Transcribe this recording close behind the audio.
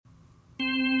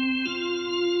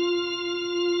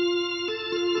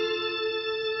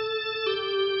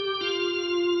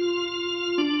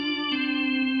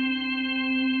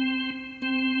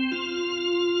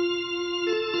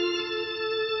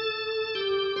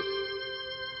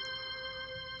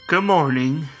Good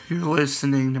morning. You're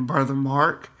listening to Brother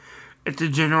Mark at the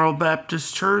General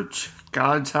Baptist Church,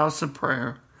 God's House of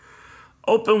Prayer.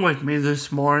 Open with me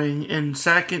this morning in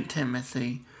 2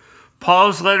 Timothy,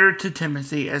 Paul's letter to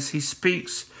Timothy as he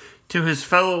speaks to his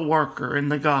fellow worker in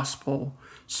the gospel,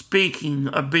 speaking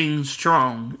of being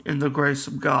strong in the grace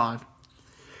of God.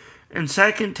 In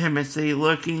 2 Timothy,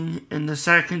 looking in the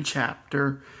 2nd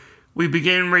chapter, we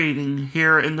begin reading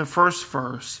here in the first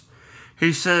verse.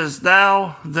 He says,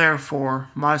 "Thou, therefore,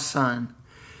 my son,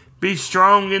 be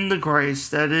strong in the grace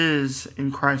that is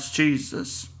in Christ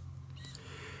Jesus."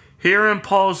 Here in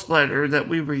Paul's letter that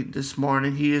we read this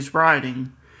morning, he is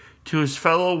writing to his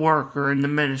fellow worker in the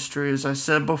ministry, as I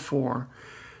said before,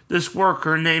 this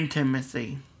worker named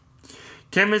Timothy.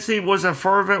 Timothy was a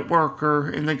fervent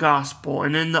worker in the gospel,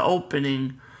 and in the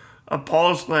opening of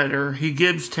Paul's letter, he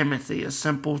gives Timothy a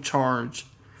simple charge.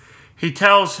 He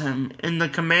tells him in the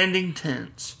commanding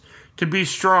tense to be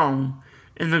strong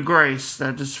in the grace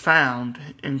that is found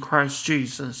in Christ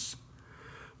Jesus.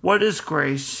 What is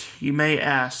grace, you may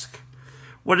ask?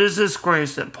 What is this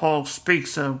grace that Paul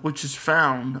speaks of, which is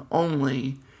found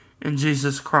only in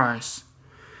Jesus Christ?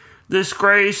 This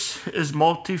grace is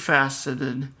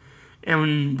multifaceted,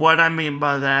 and what I mean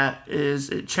by that is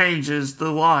it changes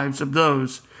the lives of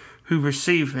those who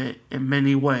receive it in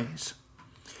many ways.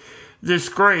 This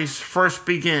grace first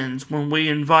begins when we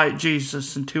invite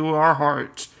Jesus into our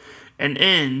hearts and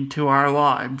into our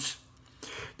lives.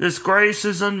 This grace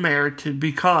is unmerited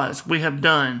because we have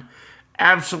done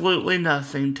absolutely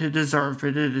nothing to deserve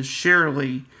it. It is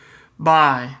surely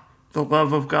by the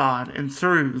love of God and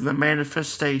through the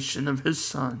manifestation of His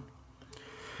Son.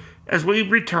 As we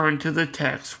return to the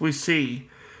text, we see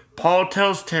Paul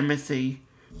tells Timothy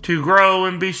to grow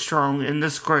and be strong in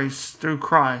this grace through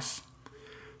Christ.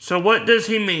 So what does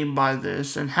he mean by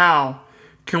this, and how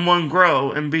can one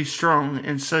grow and be strong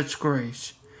in such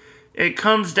grace? It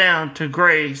comes down to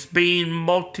grace being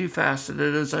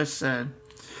multifaceted, as I said.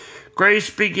 Grace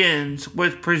begins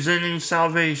with presenting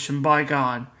salvation by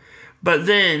God, but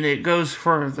then it goes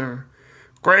further.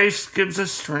 Grace gives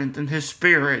us strength in His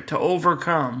Spirit to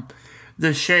overcome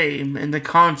the shame and the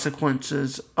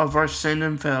consequences of our sin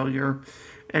and failure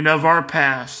and of our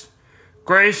past.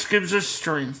 Grace gives us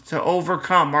strength to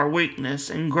overcome our weakness,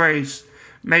 and grace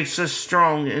makes us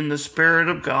strong in the Spirit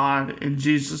of God in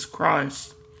Jesus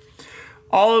Christ.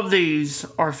 All of these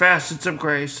are facets of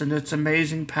grace and its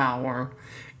amazing power,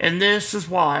 and this is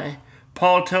why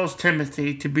Paul tells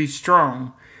Timothy to be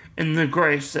strong in the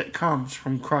grace that comes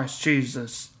from Christ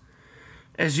Jesus.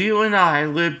 As you and I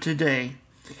live today,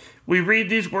 we read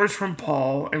these words from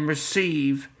Paul and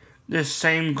receive this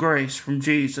same grace from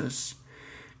Jesus.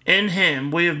 In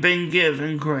Him we have been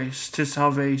given grace to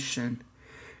salvation.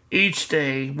 Each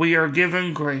day we are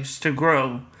given grace to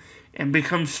grow and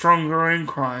become stronger in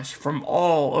Christ from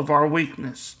all of our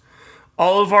weakness,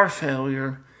 all of our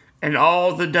failure, and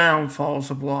all the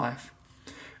downfalls of life.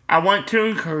 I want to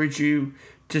encourage you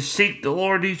to seek the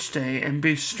Lord each day and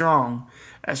be strong,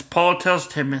 as Paul tells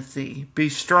Timothy, be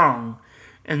strong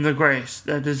in the grace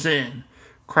that is in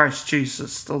Christ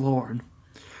Jesus the Lord.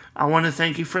 I want to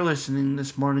thank you for listening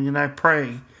this morning, and I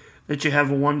pray that you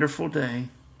have a wonderful day.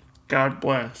 God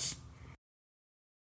bless.